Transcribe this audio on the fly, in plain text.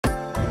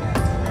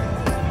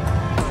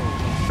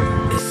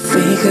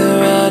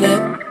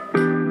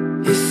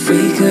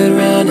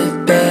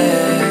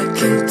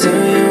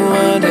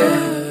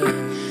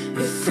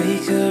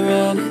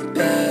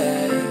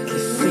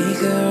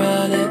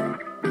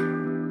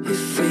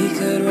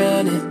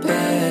run it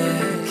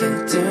back?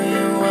 And do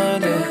you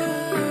wonder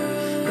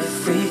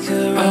if we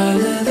could run all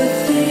of the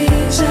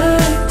things I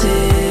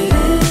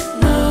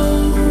didn't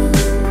know?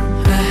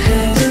 I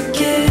had to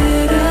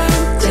get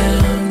out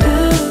down the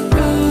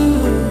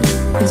road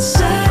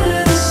inside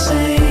of the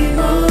same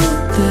old,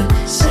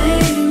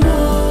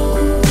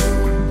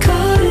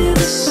 caught in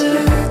the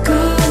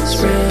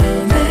circles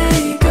round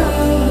they go.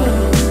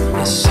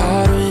 It's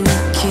hard when you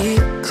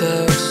keep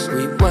close.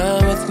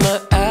 Rewind with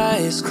my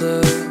eyes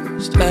closed.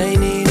 I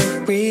need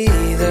a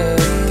breather.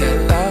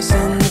 Got lost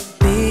in the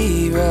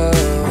B-roll.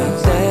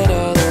 Let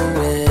all the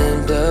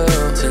window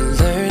to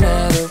learn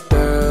how the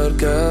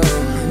world goes.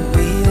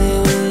 We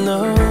didn't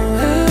know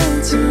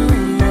how to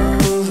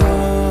move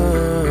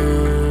on.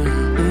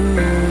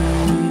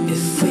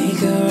 If we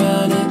could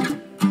run it,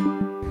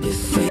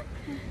 if we...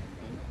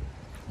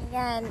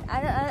 Yan.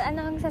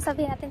 Ano ang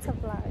sasabihin natin sa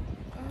vlog?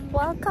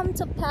 Welcome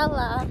to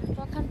Pella.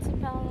 Welcome to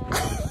Pella.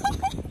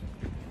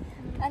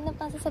 Ano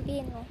pang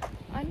sasabihin mo?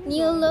 Ano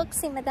New ba? look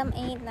si Madam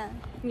Aina.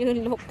 New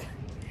look.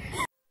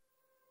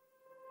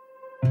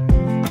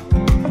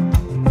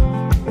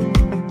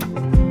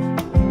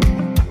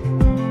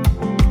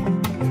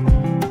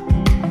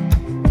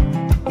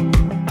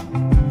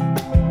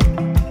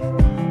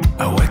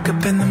 I wake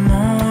up in the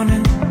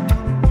morning,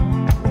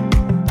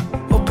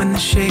 open the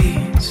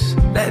shades,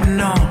 letting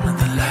all of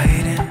the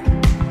light in.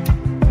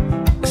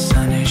 The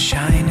sun is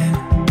shining,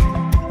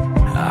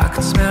 I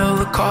can smell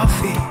the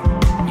coffee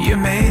you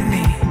made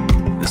me.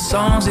 The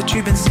songs that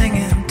you've been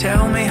singing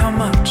tell me how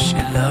much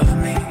you love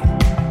me.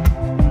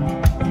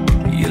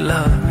 You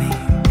love me.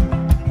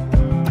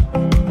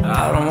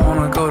 I don't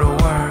wanna go to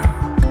work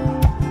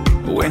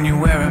when you're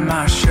wearing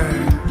my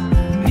shirt.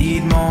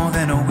 Need more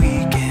than a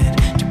weekend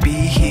to be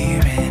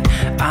here, and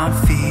I'm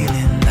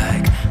feeling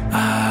like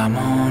I'm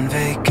on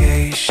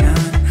vacation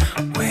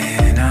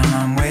when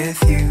I'm with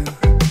you.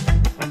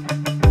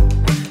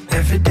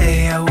 Every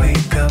day I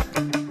wake up,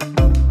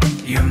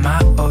 you're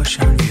my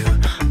ocean view.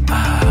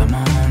 I'm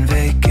on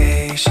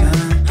vacation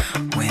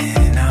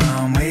when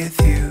I'm with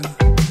you.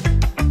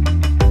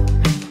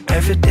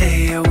 Every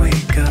day I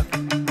wake up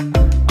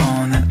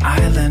on an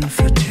island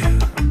for two.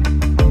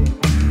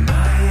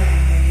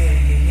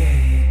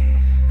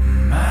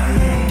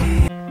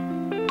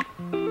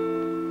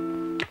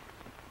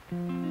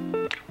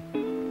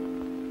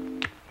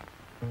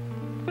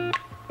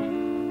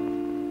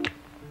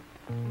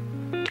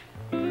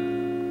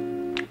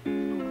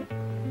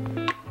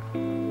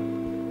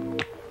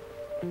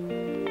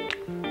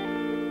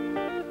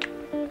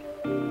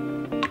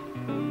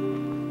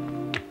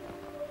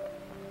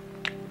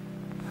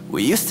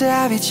 We used to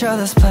have each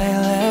other's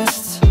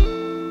playlists.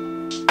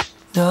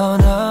 No,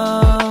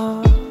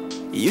 no.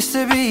 Used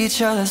to be each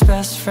other's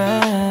best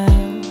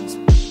friends.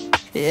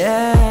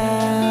 Yeah.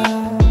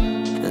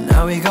 And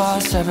now we go our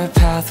separate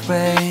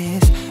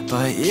pathways,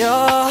 but your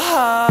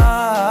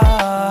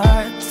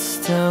heart's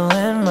still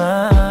in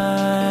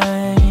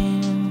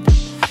mine.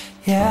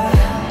 Yeah.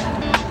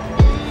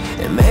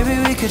 And maybe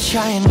we could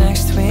try it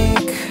next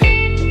week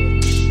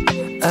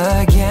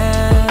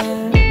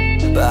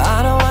again, but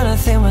I don't wanna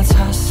think we're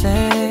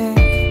tossing